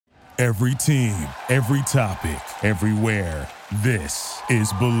Every team, every topic, everywhere. This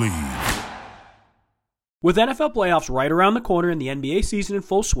is Believe. With NFL playoffs right around the corner and the NBA season in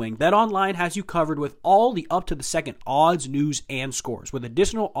full swing, BetOnline has you covered with all the up-to-the-second odds, news, and scores. With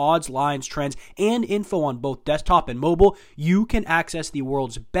additional odds, lines, trends, and info on both desktop and mobile, you can access the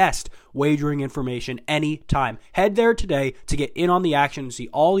world's best wagering information anytime. Head there today to get in on the action and see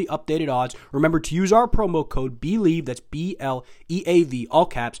all the updated odds. Remember to use our promo code BELIEVE, that's BLEAV, all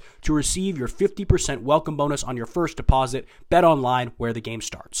caps, to receive your 50% welcome bonus on your first deposit. BetOnline, where the game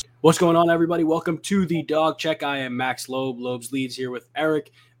starts. What's going on, everybody? Welcome to the Dawg Check. I am Max Loeb. Loeb's Leads here with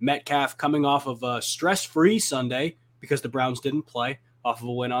Eric Metcalf, coming off of a stress-free Sunday because the Browns didn't play, off of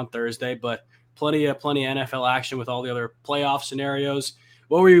a win on Thursday, but plenty of NFL action with all the other playoff scenarios.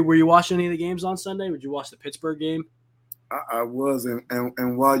 What were you watching any of the games on Sunday? Did you watch the Pittsburgh game? I was,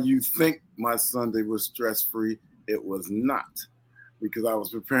 and while you think my Sunday was stress-free, it was not, because I was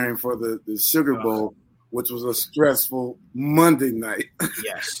preparing for the Sugar Bowl, which was a stressful Monday night.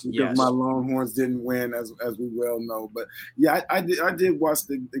 Yes, because my Longhorns didn't win, as we well know. But yeah, I did watch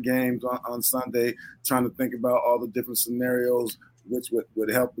the games on Sunday, trying to think about all the different scenarios which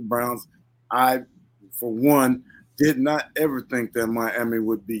would help the Browns. I, for one, did not ever think that Miami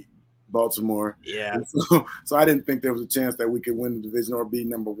would beat Baltimore. Yeah. So I didn't think there was a chance that we could win the division or be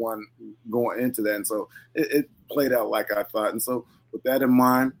number one going into that. And so it played out like I thought. And so with that in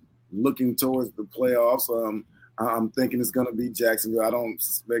mind, looking towards the playoffs, I'm thinking it's going to be Jacksonville. I don't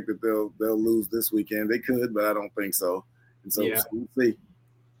suspect that they'll lose this weekend. They could, but I don't think so. And so we'll see.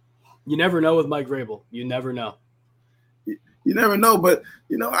 You never know with Mike Vrabel. You never know. You never know, but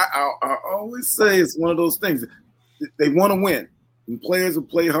I always say it's one of those things. They want to win, and players will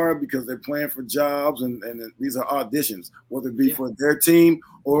play hard because they're playing for jobs, and these are auditions, whether it be for their team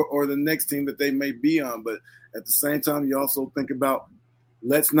or the next team that they may be on. But at the same time, you also think about,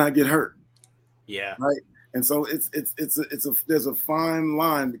 let's not get hurt. Yeah. Right. And so there's a fine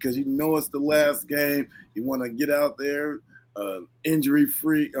line, because it's the last game. You want to get out there injury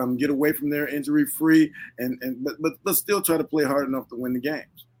free, get away from there injury free, but still try to play hard enough to win the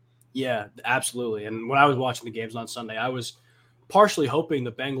games. Yeah, absolutely. And when I was watching the games on Sunday, I was partially hoping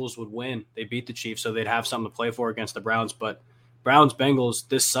the Bengals would win. They beat the Chiefs, so they'd have something to play for against the Browns. But Browns-Bengals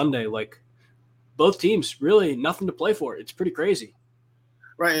this Sunday, both teams really nothing to play for. It's pretty crazy.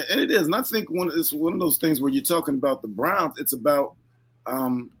 Right, and it is. And I think it's one of those things where you're talking about the Browns. It's about,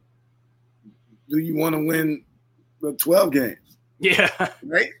 do you want to win the 12 games? Yeah.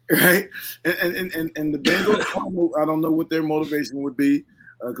 Right. And the Bengals, I don't know what their motivation would be,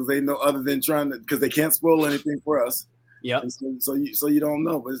 because they know, other than because they can't spoil anything for us. Yeah. So you don't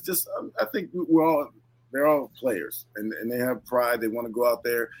know, but it's just, I think they're all players, and they have pride. They want to go out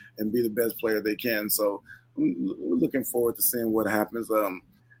there and be the best player they can. So we're looking forward to seeing what happens.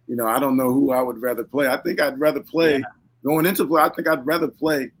 I don't know who I would rather play. I think I'd rather play going into play. I think I'd rather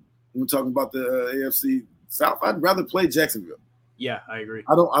play, when we're talking about the AFC South, I'd rather play Jacksonville. Yeah, I agree.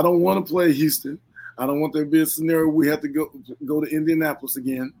 I don't want to play Houston. I don't want there to be a scenario we have to go to Indianapolis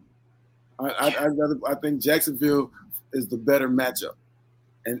again. I think Jacksonville is the better matchup,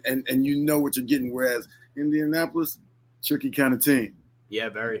 and what you're getting. Whereas Indianapolis, tricky kind of team. Yeah,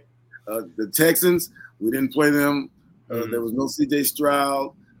 very. The Texans, we didn't play them. There was no C.J.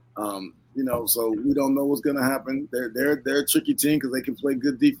 Stroud. So we don't know what's going to happen. They're a tricky team because they can play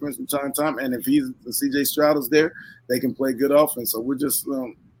good defense from time to time, and if the C.J. Stroud is there, they can play good offense. So we're just,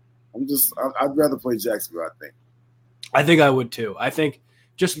 I'd rather play Jacksonville. I think I would too. I think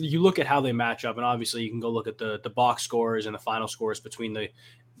just you look at how they match up, and obviously you can go look at the box scores and the final scores between the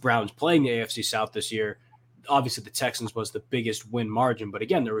Browns playing the AFC South this year. Obviously, the Texans was the biggest win margin, but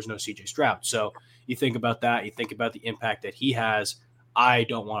again, there was no C.J. Stroud. So you think about that. You think about the impact that he has. I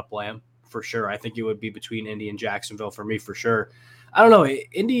don't want to play him for sure. I think it would be between Indy and Jacksonville for me for sure. I don't know.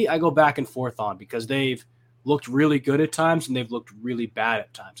 Indy, I go back and forth on, because they've looked really good at times and they've looked really bad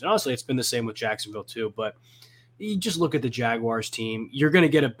at times. And honestly, it's been the same with Jacksonville too. But you just look at the Jaguars team. You're going to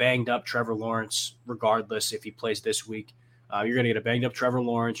get a banged up Trevor Lawrence regardless if he plays this week. You're going to get a banged up Trevor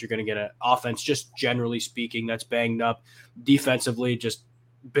Lawrence. You're going to get an offense, just generally speaking, that's banged up. Defensively, just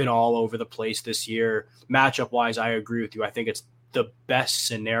been all over the place this year. Matchup-wise, I agree with you. I think it's the best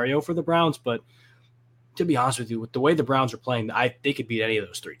scenario for the Browns. But to be honest with you, with the way the Browns are playing, they could beat any of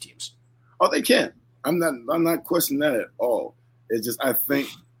those three teams. Oh, they can. I'm not questioning that at all. It's just, I think,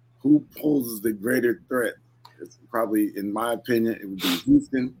 who poses the greater threat? It's probably, in my opinion, it would be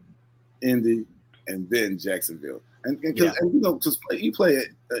Houston, Indy, and then Jacksonville. And because you play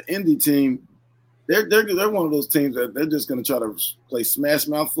an Indy team, they're one of those teams that they're just going to try to play smash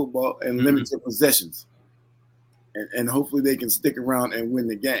mouth football and limit their possessions, and hopefully they can stick around and win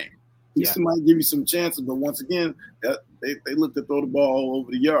the game. Houston might give you some chances, but once again, they look to throw the ball all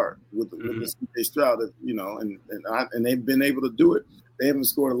over the yard with the C.J. Stroud, and they've been able to do it. They haven't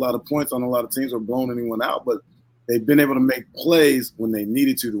scored a lot of points on a lot of teams or blown anyone out, but they've been able to make plays when they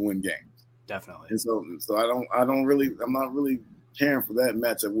needed to win games. Definitely. And so I'm not really caring for that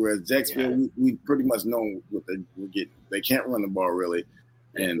matchup. Whereas Jacksonville, we pretty much know what we're getting. They can't run the ball really,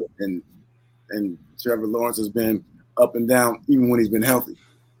 and Trevor Lawrence has been up and down even when he's been healthy.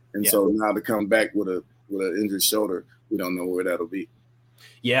 And so now to come back with an injured shoulder, we don't know where that'll be.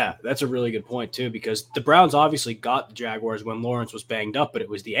 Yeah, that's a really good point too, because the Browns obviously got the Jaguars when Lawrence was banged up, but it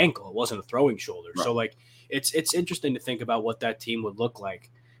was the ankle. It wasn't a throwing shoulder. Right. So like it's interesting to think about what that team would look like.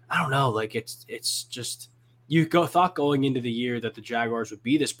 I don't know. Like it's just thought going into the year that the Jaguars would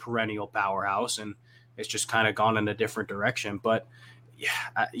be this perennial powerhouse, and it's just kind of gone in a different direction. But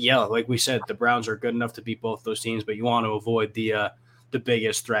yeah, like we said, the Browns are good enough to beat both those teams, but you want to avoid the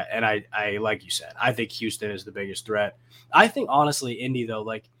biggest threat. And I like you said, I think Houston is the biggest threat. I think honestly, Indy though,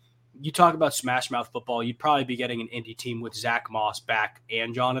 like you talk about smash mouth football, you'd probably be getting an Indy team with Zach Moss back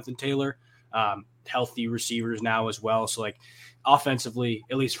and Jonathan Taylor, healthy receivers now as well. So like offensively,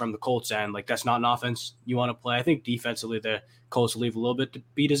 at least from the Colts end, like that's not an offense you want to play. I think defensively the Colts leave a little bit to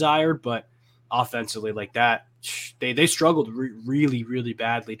be desired, but offensively like that, they struggled really, really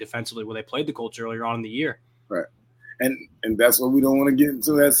badly defensively when they played the Colts earlier on in the year. Right. And that's why we don't want to get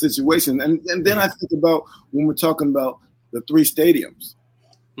into that situation. And then I think about when we're talking about the three stadiums.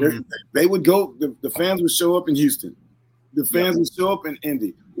 They would go, the fans would show up in Houston. The fans would show up in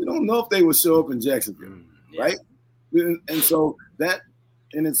Indy. We don't know if they would show up in Jacksonville, right? And so that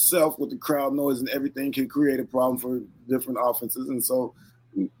in itself with the crowd noise and everything can create a problem for different offenses. And so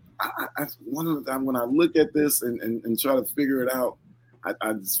one of the times when I look at this and try to figure it out,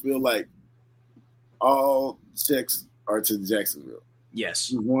 I just feel like all checks are to Jacksonville.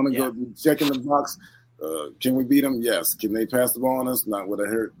 Yes. You want to go check in the box. Can we beat them? Yes. Can they pass the ball on us? Not what I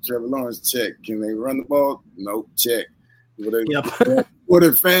heard. Trevor Lawrence, check. Can they run the ball? Nope, check. Would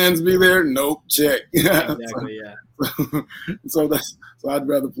the fans be there? Nope, check. Exactly, So I'd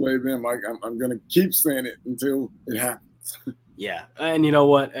rather play them. I'm going to keep saying it until it happens. Yeah, and you know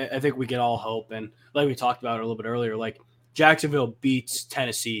what? I think we can all hope, and like we talked about it a little bit earlier, like Jacksonville beats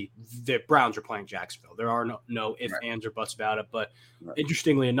Tennessee. The Browns are playing Jacksonville. There are no ifs, ands, or buts about it. But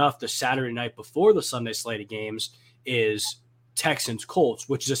interestingly enough, the Saturday night before the Sunday slate of games is Texans-Colts,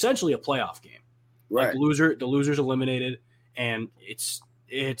 which is essentially a playoff game. Right. Like the loser's eliminated, and it's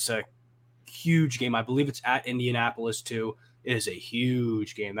a huge game. I believe it's at Indianapolis too. It is a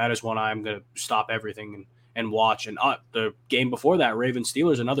huge game. That is one I'm going to stop everything and watch. And the game before that,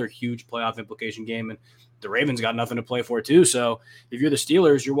 Ravens-Steelers, another huge playoff implication game, and the Ravens got nothing to play for too. So if you're the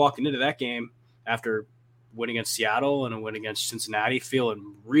Steelers, you're walking into that game after winning against Seattle and a win against Cincinnati,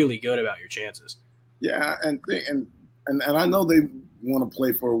 feeling really good about your chances. Yeah, and I know they want to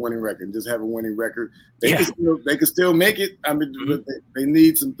play for a winning record, just have a winning record. They can still make it. I mean, they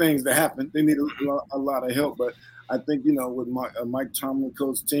need some things to happen. They need a lot of help. But I think with Mike Tomlin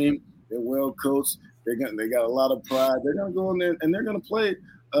coach team, they're well coached. They got a lot of pride. They're gonna go in there and they're gonna play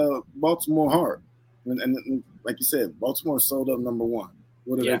Baltimore hard. And like you said, Baltimore sold up number one.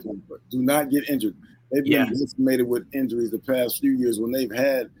 What are they going for? Do not get injured. They've been decimated with injuries the past few years when they've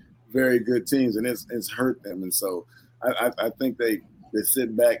had very good teams, and it's hurt them. And so I think they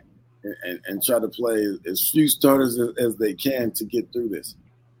sit back and try to play as few starters as they can to get through this.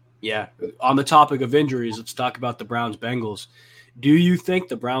 Yeah. On the topic of injuries, let's talk about the Browns-Bengals. Do you think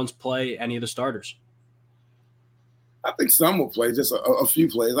the Browns play any of the starters? I think some will play, just a few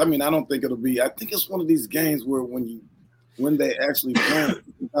plays. I mean, I don't think it'll be – I think it's one of these games where when they actually play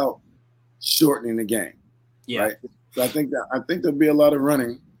without shortening the game. Yeah. Right? So I think there'll be a lot of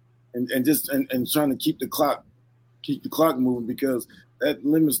running and trying to keep the clock moving, because that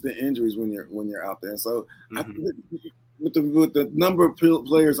limits the injuries when you're out there. So I think with the number of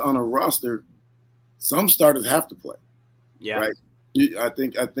players on a roster, some starters have to play. Yeah. Right. I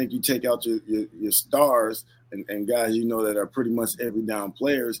think you take out your stars and guys that are pretty much every down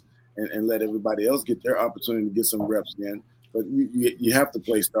players and let everybody else get their opportunity to get some reps in. But you have to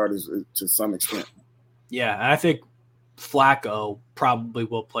play starters to some extent. Yeah, and I think Flacco probably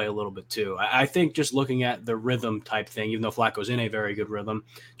will play a little bit too. I think just looking at the rhythm type thing, even though Flacco's in a very good rhythm,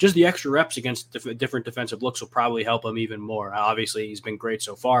 just the extra reps against different defensive looks will probably help him even more. Obviously, he's been great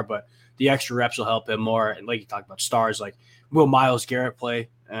so far, but the extra reps will help him more. And like you talked about stars, like will Myles Garrett play?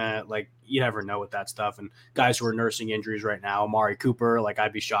 Like you never know with that stuff. And guys who are nursing injuries right now, Amari Cooper, like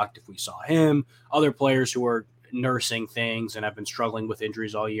I'd be shocked if we saw him. Other players who are nursing things and have been struggling with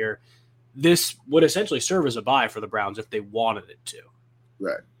injuries all year. This would essentially serve as a bye for the Browns if they wanted it to.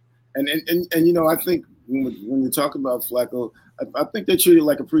 Right. And you know, I think when you talk about Flacco, I think they treat it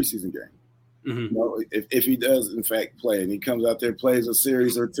like a preseason game. Mm-hmm. You know, if he does in fact play and he comes out there, plays a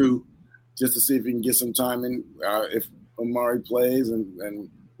series or two, just to see if he can get some time in. If Amari plays and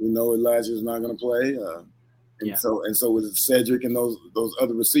we know Elijah's not going to play, so with Cedric and those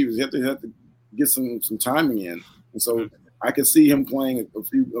other receivers, you have to get some timing in. And so I can see him playing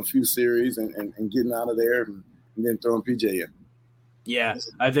a few series and getting out of there and then throwing PJ in. Yeah,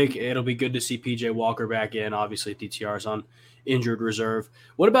 I think it'll be good to see PJ Walker back in. Obviously, DTR's on injured reserve.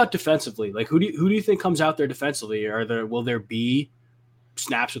 What about defensively? Like, who do you think comes out there defensively? Will there be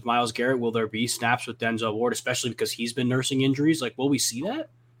snaps with Myles Garrett? Will there be snaps with Denzel Ward, especially because he's been nursing injuries? Like, will we see that?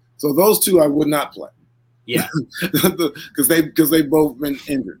 So those two I would not play. Yeah, because they both been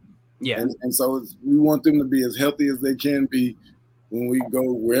injured. Yeah, and so we want them to be as healthy as they can be when we go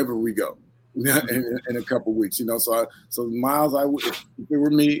wherever we go in a couple of weeks. You know, so Myles, if it were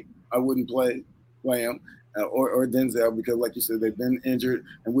me, I wouldn't play him or Denzel because, like you said, they've been injured,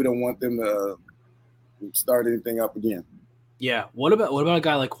 and we don't want them to start anything up again. Yeah. What about a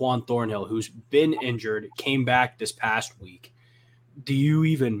guy like Juan Thornhill who's been injured, came back this past week? Do you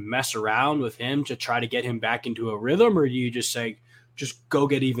even mess around with him to try to get him back into a rhythm, or do you just say, just go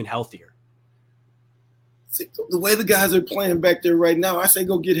get even healthier? See, the way the guys are playing back there right now, I say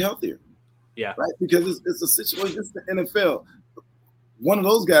go get healthier. Yeah. Right? Because it's a situation, it's the NFL. One of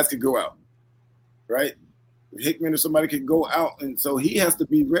those guys could go out, right? Hickman or somebody could go out, and so he has to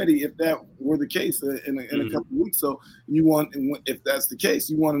be ready if that were the case in a couple of weeks. So if that's the case,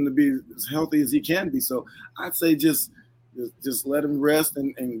 you want him to be as healthy as he can be. So I'd say just let him rest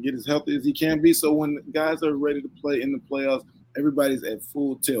and get as healthy as he can be. So when guys are ready to play in the playoffs, everybody's at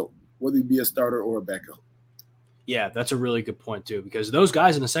full tilt, whether he be a starter or a backup. Yeah, that's a really good point too, because those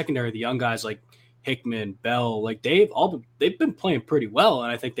guys in the secondary, the young guys like Hickman, Bell, like they've been playing pretty well,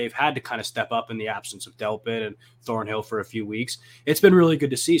 and I think they've had to kind of step up in the absence of Delpit and Thornhill for a few weeks. It's been really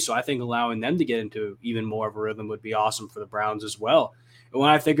good to see. So I think allowing them to get into even more of a rhythm would be awesome for the Browns as well. And when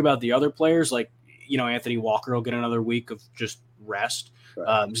I think about the other players, like Anthony Walker will get another week of just rest.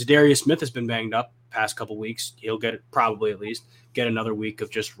 Right. Zadarius Smith has been banged up past couple weeks. He'll probably at least get another week of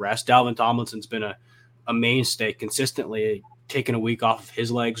just rest. Dalvin Tomlinson's been a mainstay consistently. Taking a week off of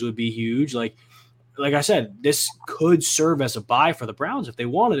his legs would be huge. Like I said, this could serve as a bye for the Browns if they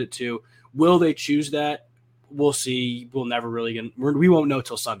wanted it to. Will they choose that? We'll see. We'll never really we won't know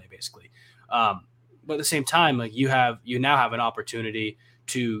till Sunday, basically. But at the same time, like you now have an opportunity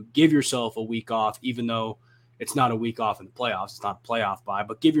to give yourself a week off, even though it's not a week off in the playoffs. It's not a playoff bye,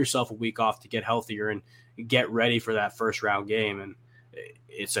 but give yourself a week off to get healthier and get ready for that first round game. And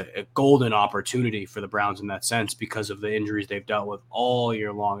it's a golden opportunity for the Browns in that sense because of the injuries they've dealt with all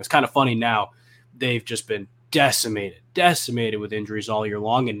year long. It's kind of funny now. They've just been decimated with injuries all year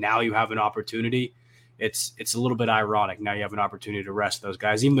long, and now you have an opportunity. It's a little bit ironic. Now you have an opportunity to rest those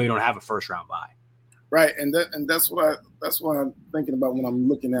guys, even though you don't have a first round bye. Right, and that's what I'm thinking about when I'm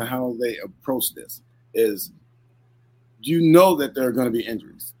looking at how they approach this. Is you know that there are going to be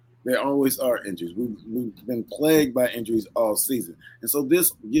injuries. There always are injuries. We've been plagued by injuries all season, and so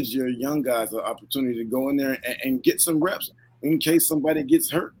this gives your young guys an opportunity to go in there and get some reps in case somebody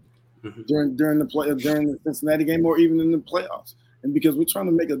gets hurt during the Cincinnati game or even in the playoffs. And because we're trying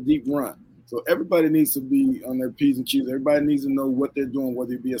to make a deep run, so everybody needs to be on their P's and Q's. Everybody needs to know what they're doing,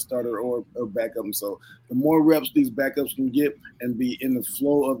 whether it be a starter or a backup. And so the more reps these backups can get and be in the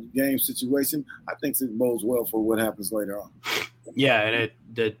flow of the game situation, I think it bodes well for what happens later on. Yeah, and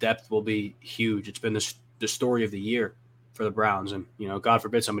the depth will be huge. It's been the story of the year for the Browns. And, God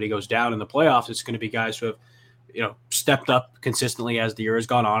forbid somebody goes down in the playoffs, it's going to be guys who have, stepped up consistently as the year has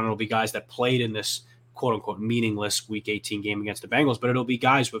gone on. It'll be guys that played in this quote-unquote meaningless Week 18 game against the Bengals, but it'll be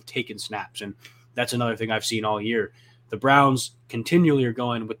guys who have taken snaps. And that's another thing I've seen all year. The Browns continually are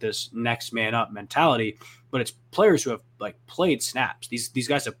going with this next man up mentality, but it's players who have played snaps. These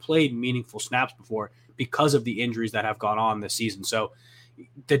guys have played meaningful snaps before because of the injuries that have gone on this season. So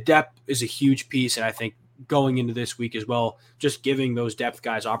the depth is a huge piece, and I think going into this week as well, just giving those depth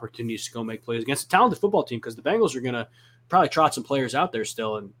guys opportunities to go make plays against a talented football team, because the Bengals are going to probably trot some players out there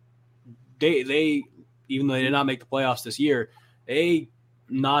still, and they even though they did not make the playoffs this year,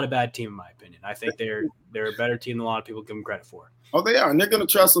 not a bad team in my opinion. I think they're a better team than a lot of people give them credit for. Oh, they are, and they're going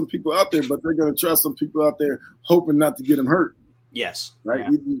to trust some people out there, but they're going to trust some people out there hoping not to get them hurt. Yes. Right? Yeah.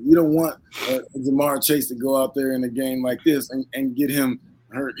 You don't want Jamar Chase to go out there in a game like this and get him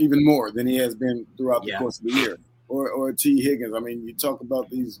hurt even more than he has been throughout the course of the year. Or T. Higgins. I mean, you talk about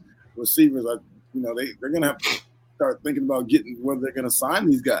these receivers, they're going to have to start thinking about whether they're going to sign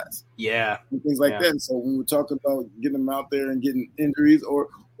these guys. Yeah. And things like that. And so when we're talking about getting them out there and getting injuries or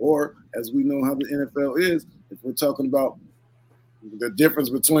Or, as we know how the NFL is, if we're talking about the difference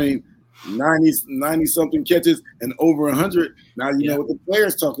between 90-something catches and over 100, now you know what the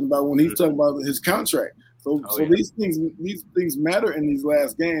player's talking about when he's talking about his contract. So these things matter in these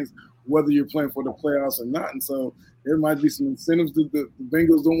last games, whether you're playing for the playoffs or not. And so there might be some incentives that the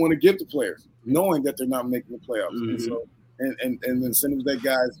Bengals don't want to give to players, knowing that they're not making the playoffs. And so and incentives that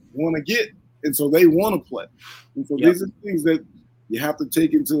guys want to get, and so they want to play. And so these are things that you have to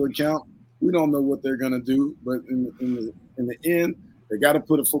take into account. We don't know what they're going to do, but in the end, they got to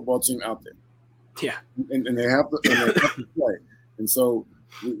put a football team out there. Yeah, and they have to play. And so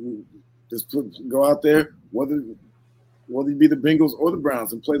we just go out there, whether you be the Bengals or the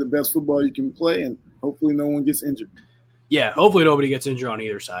Browns, and play the best football you can play, and hopefully no one gets injured. Yeah, hopefully nobody gets injured on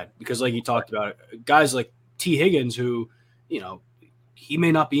either side, because like you talked about, guys like T. Higgins, who, he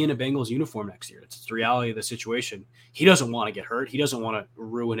may not be in a Bengals uniform next year. It's the reality of the situation. He doesn't want to get hurt. He doesn't want to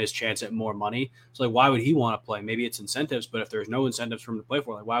ruin his chance at more money. So, why would he want to play? Maybe it's incentives, but if there's no incentives for him to play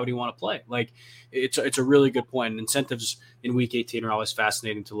for, why would he want to play? It's a really good point. And incentives in Week 18 are always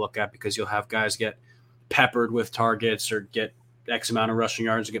fascinating to look at, because you'll have guys get peppered with targets or get X amount of rushing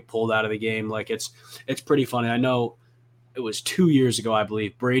yards and get pulled out of the game. It's pretty funny. I know it was 2 years ago, I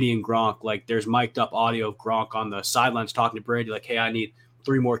believe, Brady and Gronk, there's mic'd up audio of Gronk on the sidelines talking to Brady, hey, I need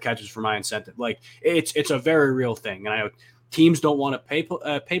 3 more catches for my incentive. It's a very real thing. And I know teams don't want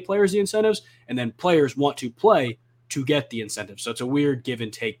to pay players the incentives, and then players want to play to get the incentive. So it's a weird give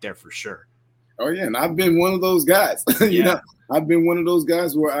and take there for sure. Oh, yeah, and I've been one of those guys. I've been one of those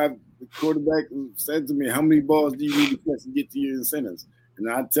guys where the quarterback said to me, how many balls do you need to catch to get to your incentives?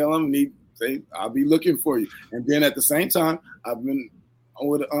 And I tell him, and he'd say, I'll be looking for you. And then at the same time, I've been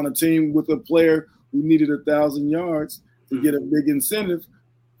on a team with a player who needed 1,000 yards to get a big incentive,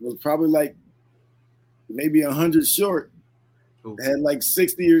 was probably maybe 100 short, had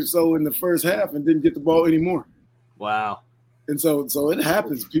 60 or so in the first half and didn't get the ball anymore. Wow. And so it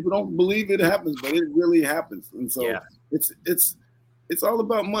happens. People don't believe it happens, but it really happens. And so it's all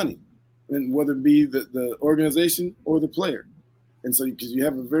about money, and whether it be the organization or the player. And so because you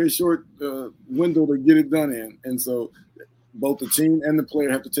have a very short window to get it done in. And so both the team and the player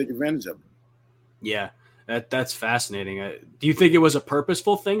have to take advantage of it. Yeah. That's fascinating. Do you think it was a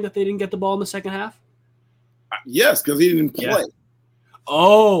purposeful thing that they didn't get the ball in the second half? Yes, because he didn't play. Yeah.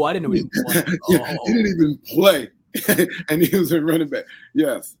 Oh, I didn't know he didn't play. He didn't even play, and he was a running back.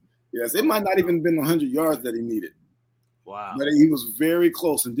 Yes. It might not even been 100 yards that he needed. Wow. But he was very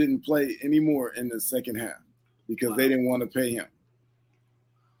close and didn't play anymore in the second half because they didn't want to pay him.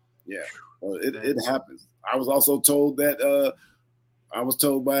 Yeah, it happens. I was also told that I was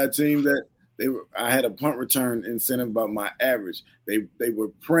told by a team that I had a punt return incentive about my average. They were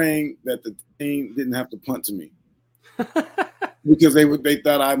praying that the team didn't have to punt to me because they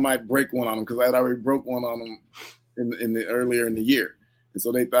thought I might break one on them, because I had already broke one on them earlier in the year, and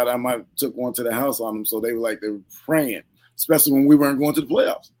so they thought I might took one to the house on them. So they were praying, especially when we weren't going to the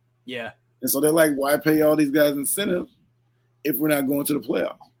playoffs. Yeah, and so they're like, why pay all these guys incentives if we're not going to the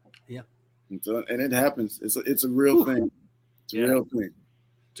playoffs? Yeah, and it happens. It's a real thing. It's a real thing.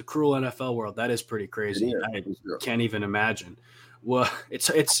 It's a cruel NFL world. That is pretty crazy. I can't even imagine. Well,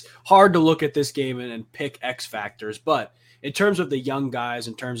 it's hard to look at this game and pick X factors, but in terms of the young guys,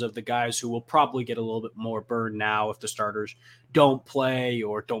 in terms of the guys who will probably get a little bit more burned now if the starters don't play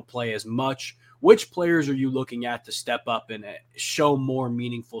or don't play as much, which players are you looking at to step up and show more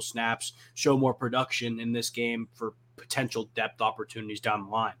meaningful snaps, show more production in this game for potential depth opportunities down the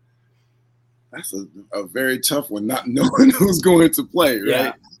line? That's a very tough one, not knowing who's going to play,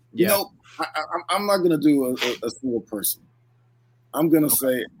 right? Yeah. I'm not going to do a single person. I'm going to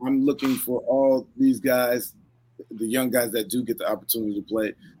say I'm looking for all these guys, the young guys that do get the opportunity to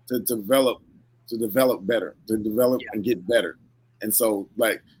play, to develop better, and get better. And so,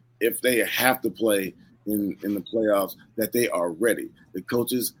 if they have to play in the playoffs, that they are ready. The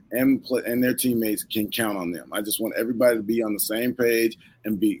coaches and their teammates can count on them. I just want everybody to be on the same page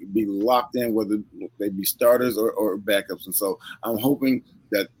and be locked in, whether they be starters or backups. And so I'm hoping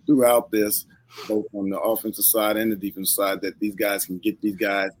that throughout this, both on the offensive side and the defensive side, that these guys can get these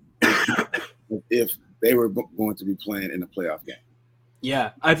guys if they were going to be playing in a playoff game.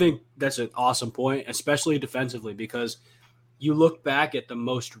 Yeah, I think that's an awesome point, especially defensively, because you look back at the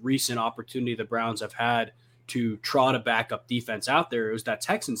most recent opportunity the Browns have had to trot a backup defense out there. It was that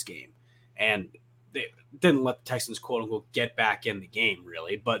Texans game, and they didn't let the Texans, quote unquote, get back in the game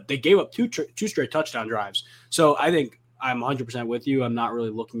really, but they gave up two straight touchdown drives. So I think I'm 100% with you. I'm not really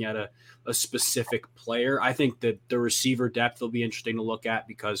looking at a specific player. I think that the receiver depth will be interesting to look at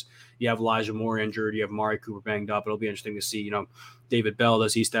because you have Elijah Moore injured, you have Amari Cooper banged up. It'll be interesting to see, David Bell,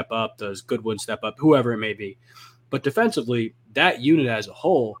 does he step up? Does Goodwin step up? Whoever it may be. But defensively, that unit as a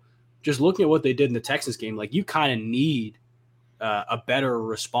whole, just looking at what they did in the Texans game, like you kind of need a better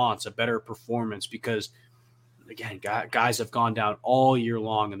response, a better performance because, again, guys have gone down all year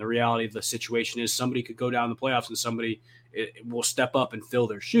long. And the reality of the situation is somebody could go down in the playoffs and somebody will step up and fill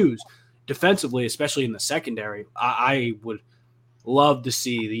their shoes. Defensively, especially in the secondary, I would love to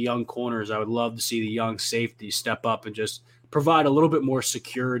see the young corners. I would love to see the young safeties step up and just provide a little bit more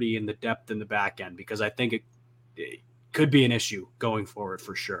security in the depth in the back end because I think it could be an issue going forward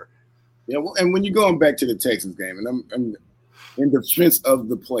for sure. Yeah, well, and when you're going back to the Texans game, and I'm in defense of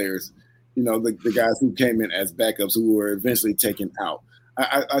the players, the guys who came in as backups who were eventually taken out,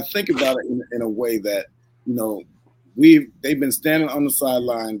 I think about it in a way that, they've been standing on the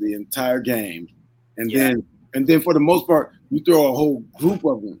sideline the entire game, and then for the most part, you throw a whole group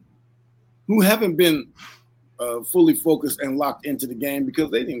of them who haven't been fully focused and locked into the game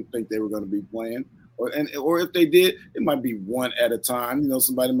because they didn't think they were going to be playing. Or if they did, it might be one at a time.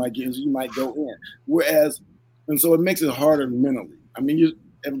 Somebody might get injured, you might go in. And so it makes it harder mentally. I mean,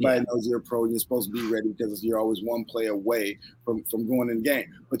 everybody knows you're a pro. You're supposed to be ready because you're always one play away from going in the game.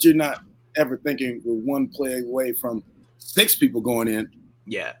 But you're not ever thinking we're one play away from 6 people going in.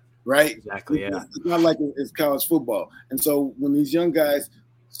 Yeah. Right? Exactly, yeah. It's not like it's college football. And so when these young guys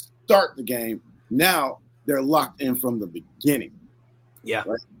start the game, now they're locked in from the beginning. Yeah.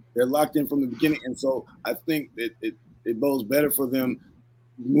 Right? They're locked in from the beginning. And so I think it bodes better for them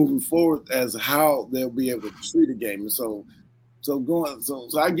moving forward as how they'll be able to treat a game. And so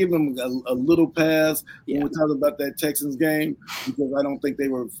I give them a little pass when we're talking about that Texans game because I don't think they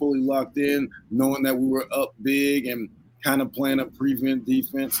were fully locked in, knowing that we were up big and kind of playing a prevent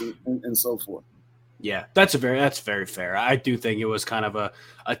defense and so forth. Yeah, that's very fair. I do think it was kind of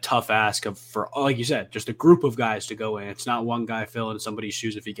a tough ask for, like you said, just a group of guys to go in. It's not one guy filling somebody's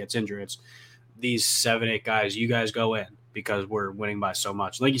shoes if he gets injured. It's these 7-8 guys. You guys go in because we're winning by so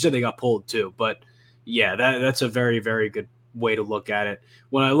much. Like you said, they got pulled too. But yeah, that's a very, very good way to look at it.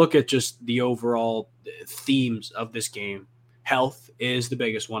 When I look at just the overall themes of this game, health is the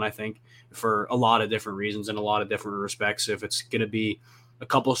biggest one, I think, for a lot of different reasons and a lot of different respects. If it's going to be a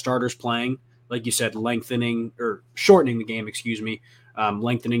couple of starters playing, like you said, shortening the game,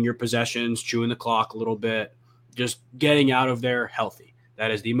 lengthening your possessions, chewing the clock a little bit, just getting out of there healthy.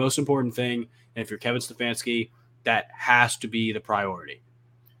 That is the most important thing. And if you're Kevin Stefanski, that has to be the priority.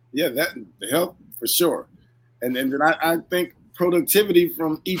 Yeah, that help for sure. And then I think productivity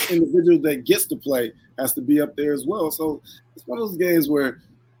from each individual that gets to play has to be up there as well. So it's one of those games where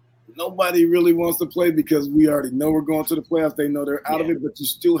nobody really wants to play because we already know we're going to the playoffs. They know they're out of it, but you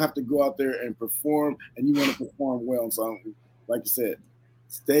still have to go out there and perform, and you want to perform well. So, like you said,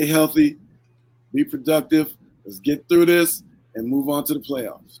 stay healthy, be productive. Let's get through this and move on to the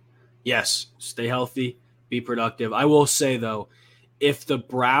playoffs. Yes, stay healthy, be productive. I will say, though, if the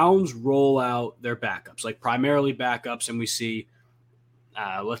Browns roll out their backups, like primarily backups, and we see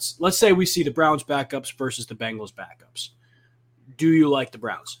let's say we see the Browns backups versus the Bengals backups, do you like the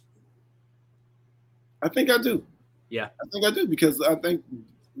Browns? I think I do. Yeah. I think I do because I think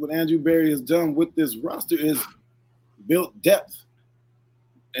what Andrew Berry has done with this roster is built depth.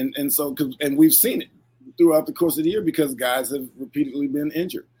 And so we've seen it throughout the course of the year because guys have repeatedly been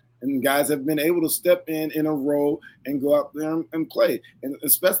injured and guys have been able to step in a role and go out there and play. And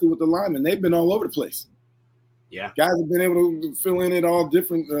especially with the linemen, they've been all over the place. Yeah. Guys have been able to fill in at all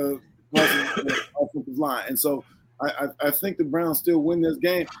different parts of the offensive line. And so I think the Browns still win this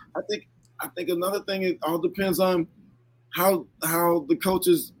game. I think another thing, it all depends on how the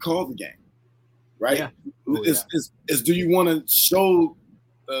coaches call the game, right? Yeah. Is do you want to show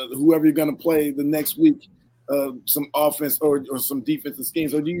whoever you're going to play the next week some offense or some defensive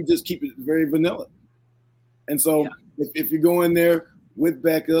schemes, or do you just keep it very vanilla? And so if you go in there with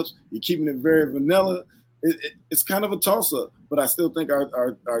backups, you're keeping it very vanilla, it's kind of a toss-up. But I still think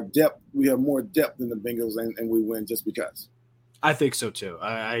our depth, we have more depth than the Bengals, and we win just because. I think so too.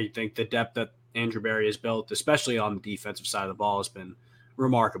 I think the depth that Andrew Berry has built, especially on the defensive side of the ball, has been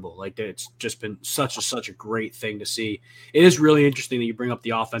remarkable. Like it's just been such a great thing to see. It is really interesting that you bring up the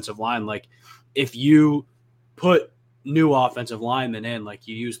offensive line. Like if you put new offensive linemen in, like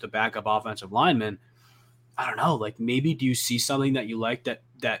you use the backup offensive lineman, I don't know, like maybe do you see something that you like that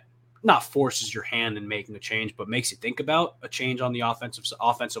not forces your hand in making a change, but makes you think about a change on the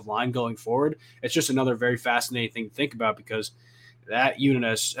offensive line going forward? It's just another very fascinating thing to think about because that unit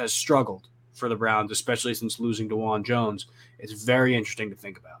has struggled for the Browns, especially since losing DeJuan Jones. It's very interesting to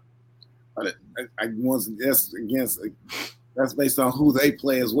think about. That's based on who they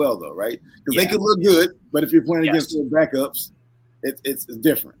play as well, though, right? Because they could look good, but if you're playing against their backups, it's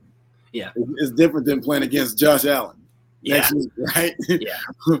different. Yeah, it's different than playing against Josh Allen next week, right? Yeah,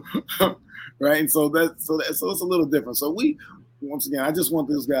 right. And so it's a little different. So once again, I just want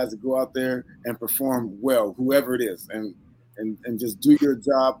those guys to go out there and perform well, whoever it is, and just do your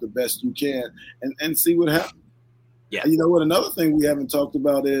job the best you can, and see what happens. Yeah. You know what? Another thing we haven't talked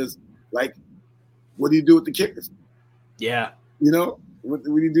about is, like, what do you do with the kickers? Yeah. You know, what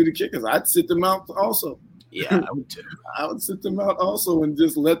do you do to kickers? I'd sit them out also. Yeah, I would too. I would sit them out also and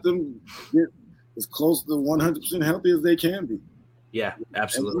just let them get as close to 100% healthy as they can be. Yeah,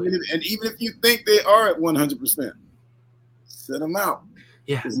 absolutely. And even if you think they are at 100%, sit them out.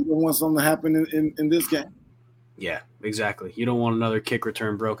 Yeah. Because you don't want something to happen in this game. Yeah, exactly. You don't want another kick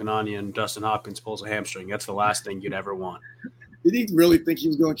return broken on you and Dustin Hopkins pulls a hamstring. That's the last thing you'd ever want. Did he really think he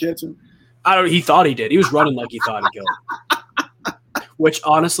was going to catch him? He thought he did. He was running like he thought he killed him. Which,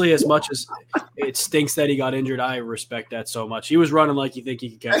 honestly, as much as it stinks that he got injured, I respect that so much. He was running like he thought he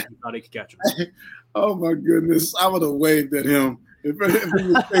could catch him. Oh, my goodness. I would have waved at him. If he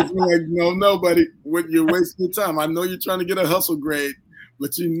was facing me like, no, buddy, you're wasting your time. I know you're trying to get a hustle grade,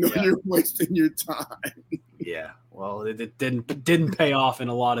 but you know you're wasting your time. Yeah, well, it didn't pay off in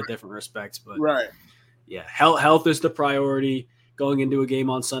a lot of different respects. But right. Yeah, health is the priority going into a game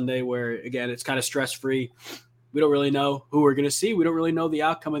on Sunday where, again, it's kind of stress-free. We don't really know who we're going to see. We don't really know the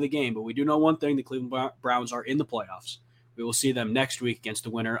outcome of the game, but we do know one thing: the Cleveland Browns are in the playoffs. We will see them next week against the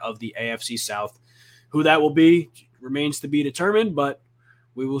winner of the AFC South. Who that will be remains to be determined, but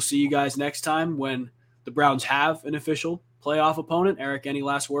we will see you guys next time when the Browns have an official playoff opponent. Eric, any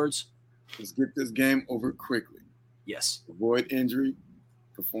last words? Let's get this game over quickly. Yes. Avoid injury,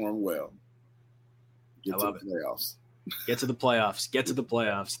 perform well. I love it. Playoffs. Get to the playoffs. Get to the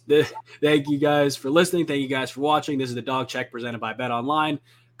playoffs. Thank you guys for listening. Thank you guys for watching. This is the Dog Check presented by Bet Online.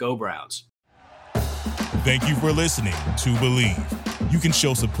 Go Browns. Thank you for listening to Believe. You can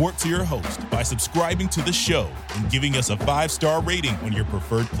show support to your host by subscribing to the show and giving us a 5-star rating on your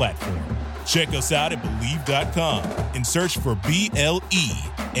preferred platform. Check us out at Believe.com and search for BLEAV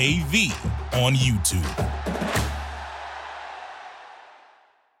on YouTube.